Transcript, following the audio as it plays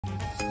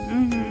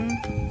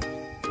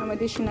some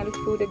additional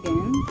food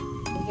again.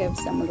 We have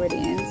some already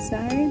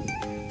inside.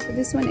 So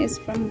this one is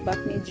from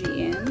Bakni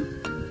GM.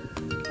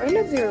 I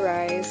love their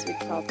rice with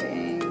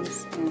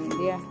toppings, and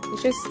yeah,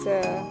 it's just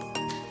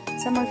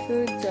summer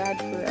food to add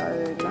for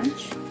our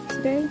lunch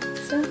today.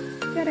 So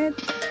got it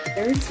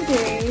there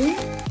today.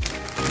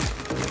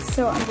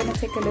 So I'm gonna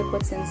take a look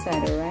what's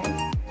inside,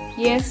 alright?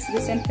 Yes,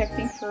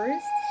 disinfecting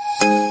first.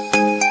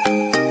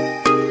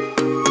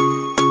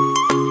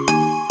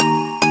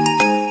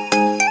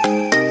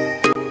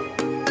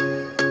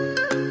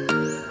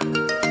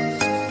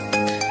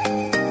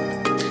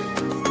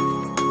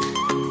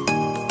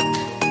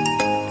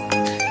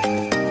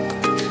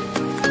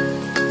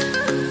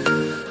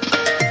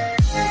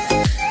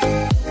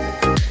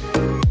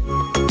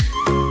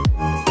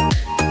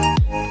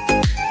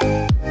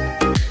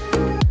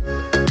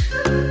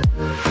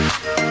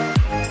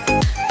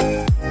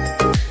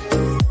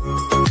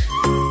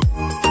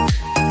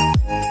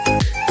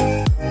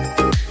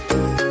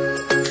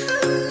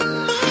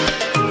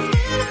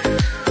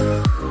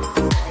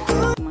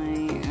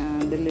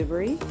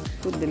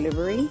 Food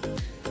delivery.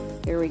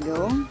 Here we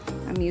go.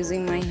 I'm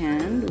using my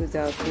hand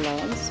without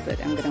gloves, but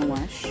I'm gonna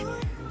wash.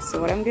 So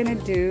what I'm gonna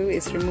do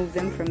is remove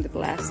them from the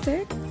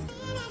plastic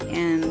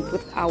and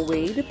put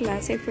away the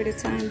plastic for the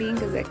time being,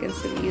 because I can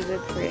still use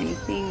it for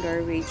anything,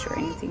 garbage or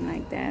anything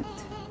like that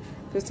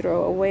to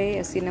throw away.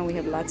 As you know, we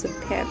have lots of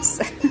pets.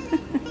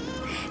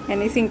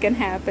 Anything can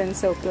happen,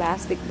 so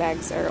plastic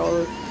bags are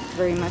all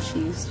very much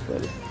useful.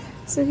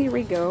 So here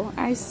we go.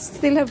 I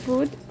still have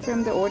food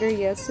from the order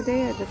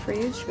yesterday at the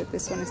fridge, but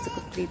this one is to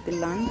complete the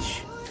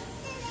lunch.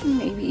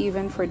 Maybe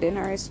even for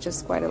dinner, it's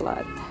just quite a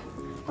lot.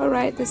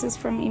 Alright, this is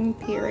from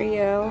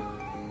Imperial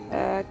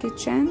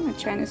Kitchen, a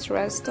Chinese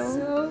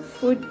restaurant. So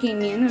food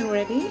came in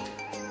already.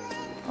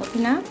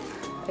 Open up.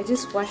 I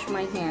just washed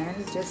my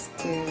hands just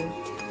to,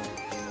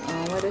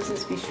 what is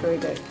this? Be sure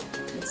that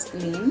it's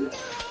clean.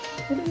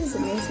 It is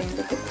amazing.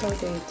 Look at how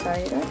they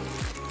tie it up.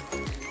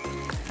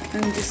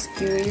 I'm just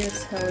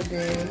curious how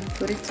they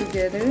put it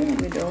together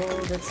with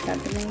all that's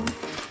happening.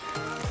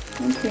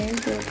 Okay,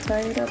 they'll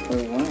tie it up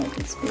or what?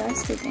 It's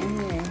plastic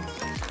anyway.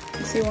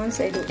 You see, once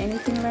I do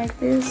anything like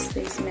this,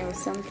 they smell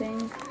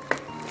something.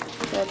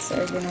 Cats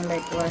are gonna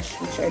like rush,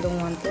 which I don't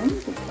want them,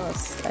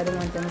 because I don't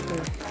want them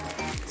to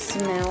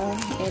smell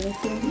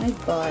anything. My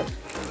God,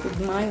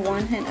 with my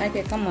one hand.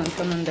 Okay, come on,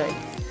 Dad.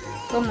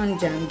 Come on,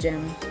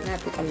 Jam.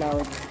 Not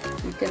allowed.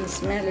 You can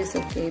smell, it's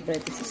okay,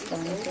 but this is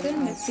coming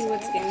from. Let's see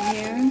what's in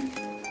here.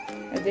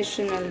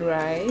 Additional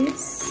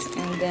rice,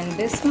 and then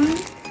this one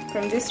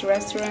from this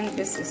restaurant.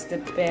 This is the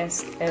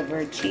best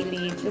ever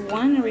chili. The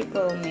one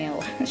Rico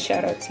meal.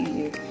 Shout out to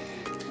you.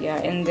 Yeah,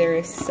 and there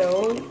is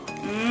so.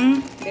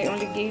 They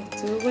only gave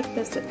 2. What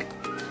does it?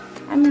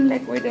 I mean,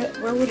 like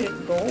where would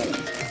it go?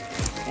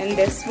 And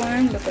this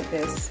one, look at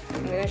this.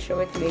 I'm gonna show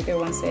it later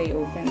once I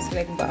open. It's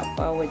like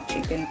bapa with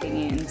chicken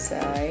thingy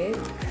inside.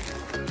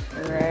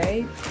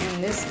 Right,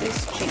 and this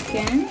is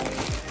chicken.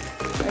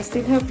 I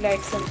still have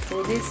like some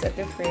foodies at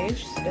the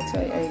fridge, so that's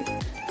why I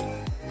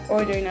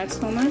order not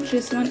so much.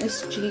 This one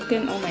is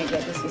chicken. Oh my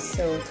God, this is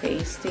so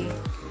tasty.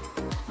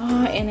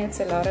 And it's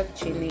a lot of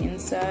chili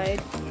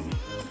inside.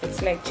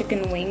 It's like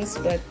chicken wings,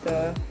 but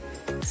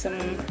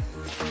some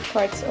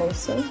parts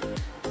also.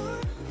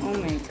 Oh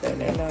my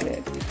God, I love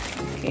it.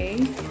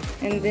 Okay,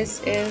 and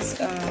this is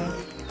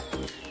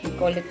we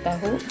call it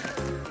tahu.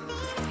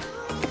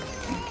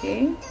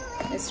 Okay,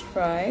 it's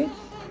fried,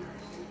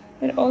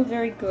 but all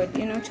very good.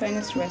 You know,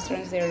 Chinese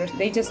restaurants,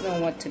 they just know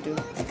what to do.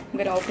 I'm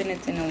gonna open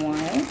it in a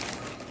while.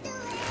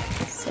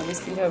 So we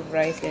still have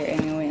rice there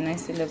anyway, and I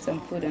still have some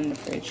food in the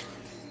fridge.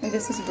 And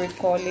this is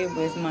broccoli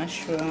with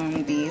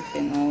mushroom, beef,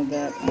 and all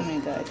that. Oh my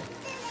God,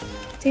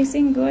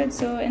 tasting good.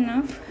 So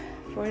enough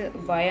for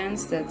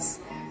viands. That's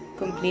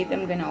complete.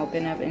 I'm gonna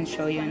open up and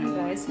show you. And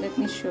guys, let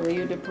me show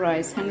you the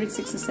price.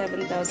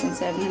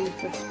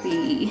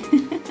 167,750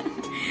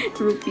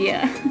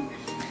 rupiah.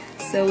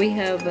 So we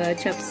have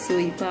chop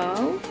suey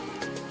pao.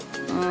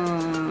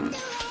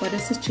 What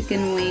is this?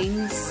 Chicken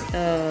wings.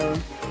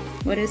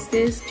 What is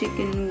this?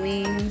 Chicken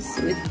wings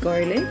with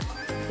garlic,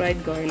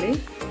 fried garlic.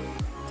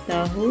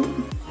 Tahu.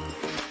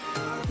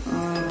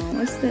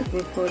 What's that?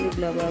 Broccoli,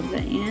 blah blah blah.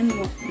 And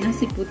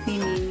nasi puti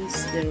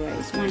means the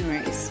rice. One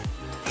rice.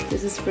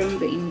 This is from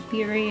the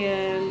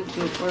Imperial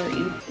Group, or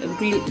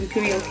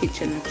Imperial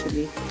Kitchen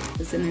actually.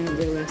 That's the name of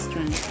the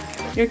restaurant.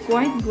 They're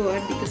quite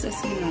good because, as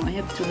you know, I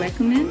have to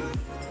recommend,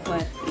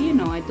 but you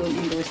know, I don't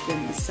endorse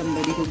them as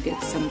somebody who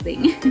gets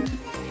something.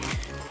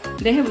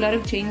 They have a lot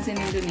of chains in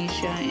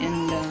Indonesia,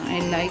 and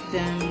I like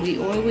them. We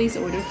always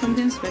order from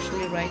them,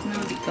 especially right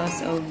now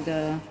because of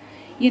the,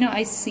 you know,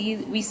 we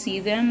see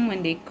them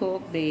when they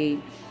cook.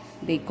 They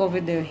cover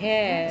their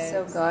head.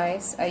 So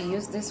guys, I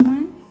use this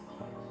one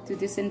to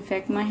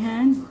disinfect my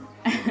hand.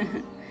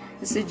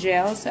 It's a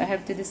gel, so I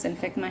have to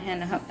disinfect my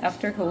hand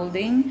after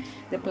holding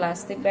the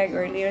plastic bag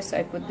earlier. So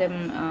I put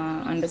them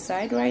on the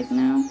side right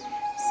now.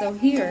 So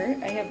here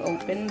I have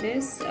opened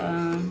this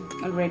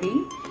already,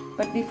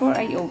 but before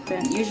I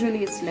open,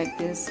 usually it's like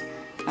this.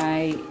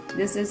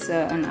 This is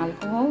an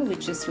alcohol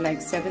which is like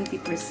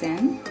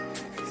 70%.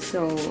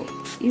 So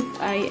if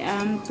I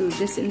am to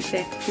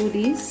disinfect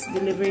foodies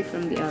delivery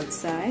from the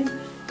outside,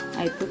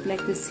 I put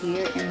like this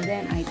here, and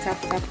then I tap.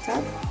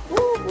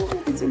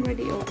 Oh, it's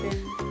already open.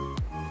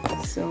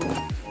 So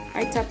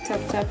I tap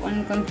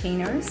on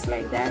containers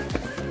like that.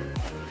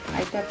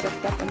 I tap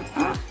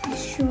on, be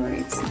sure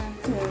it's not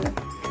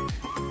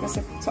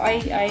so I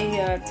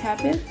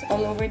tap it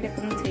all over the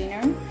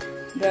container,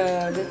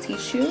 the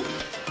tissue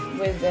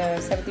with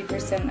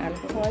 70%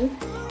 alcohol,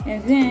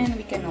 and then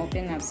we can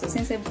open up. So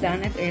since I've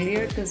done it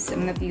earlier, because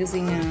I'm not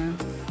using a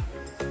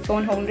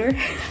phone holder,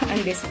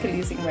 I'm basically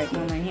using right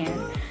now my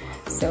hand.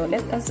 So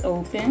let us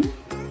open.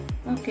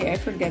 Okay, I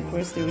forget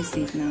where's the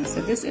receipt now.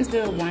 So this is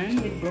the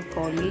one with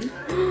broccoli.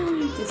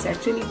 It's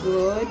actually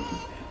good.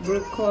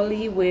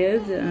 Broccoli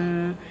with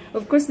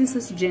of course this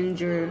is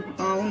ginger.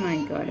 Oh my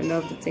god, I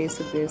love the taste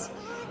of this.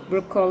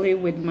 Broccoli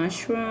with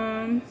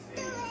mushroom,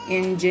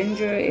 and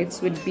ginger,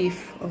 it's with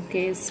beef.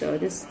 Okay, so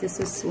this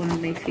is one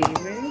of my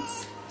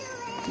favorites.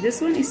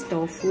 This one is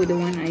tofu, the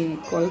one I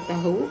call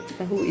tahu.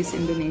 Tahu is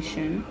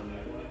Indonesian.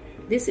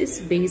 This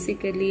is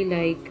basically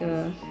like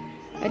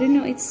I don't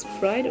know, it's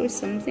fried or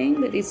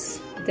something, but it's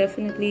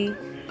definitely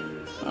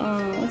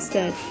what's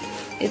that?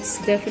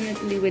 It's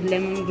definitely with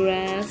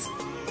lemongrass,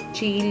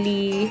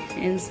 chili,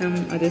 and some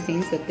other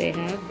things that they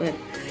have. But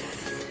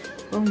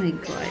oh my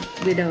god,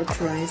 without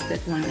rice,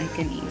 that one I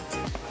can eat.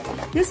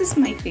 This is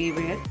my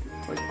favorite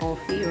for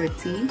coffee or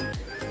tea.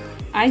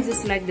 I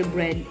just like the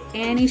bread.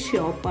 Any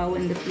siopaw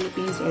in the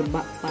Philippines, or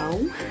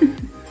bakpao.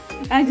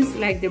 I just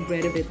like the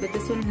bread of it. But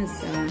this one has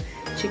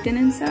chicken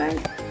inside.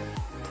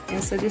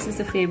 And so this is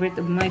a favorite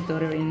of my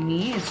daughter and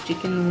me. It's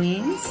chicken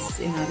wings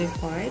in other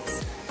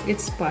parts.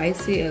 It's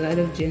spicy, a lot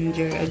of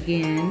ginger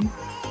again.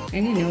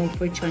 And you know,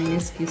 for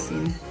Chinese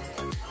cuisine,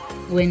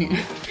 when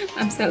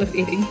I'm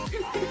salivating,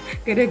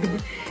 gotta go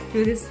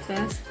do this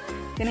fast.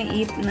 Gonna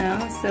eat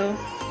now. So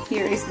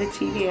here is the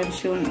chili I've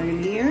shown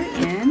earlier,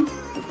 and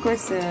of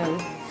course the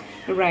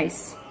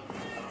rice.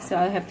 So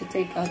I'll have to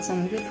take out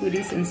some of the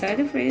foodies inside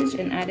the fridge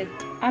and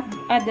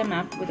add them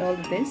up with all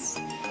of this.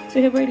 So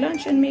we have our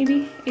lunch, and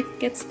maybe it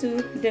gets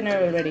to dinner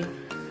already.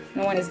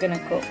 No one is gonna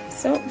cook.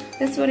 So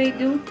that's what I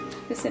do.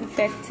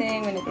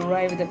 Disinfecting when it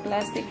arrives with a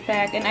plastic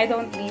bag. And I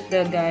don't need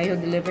the guy who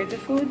delivered the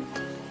food.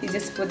 You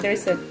just put,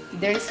 there's a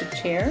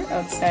chair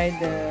outside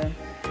the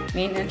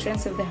main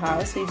entrance of the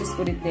house, so you just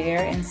put it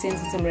there. And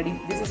since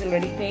this is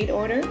already paid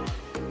order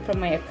from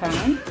my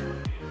account,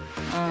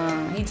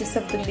 he just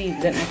have to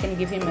leave. Then I can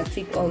give him a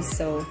tip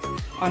also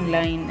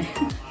online.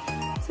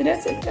 So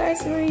that's it,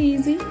 guys. Very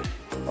easy,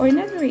 or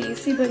not very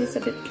easy, but it's a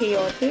bit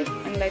chaotic.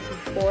 Unlike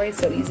before, it's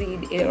so easy.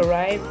 It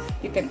arrived,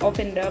 you can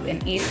open it up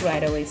and eat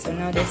right away. So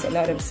now there's a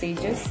lot of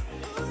stages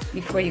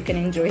before you can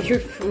enjoy your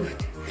food.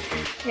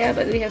 Yeah,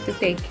 but we have to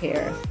take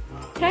care.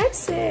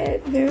 That's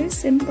it. Very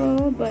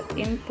simple but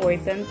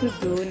important to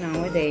do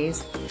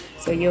nowadays.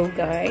 So yo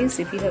guys,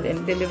 if you have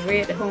any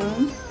delivery at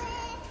home,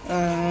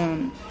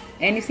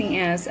 anything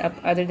else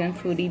other than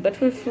foodie, but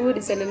for food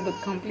it's a little bit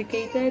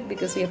complicated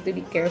because we have to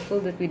be careful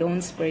that we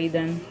don't spray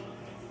them.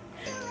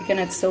 We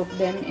cannot soak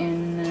them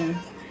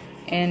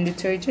in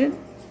detergent,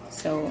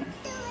 so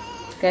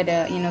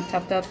gotta, you know,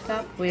 tap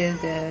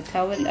with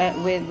towel,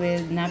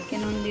 with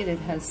napkin only that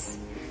has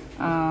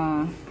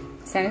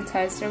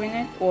sanitizer in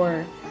it,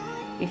 or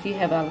if you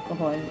have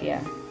alcohol,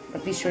 yeah,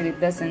 but be sure it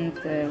doesn't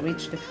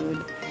reach the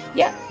food.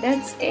 Yeah,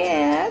 that's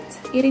it.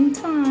 Eating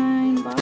time. Bye.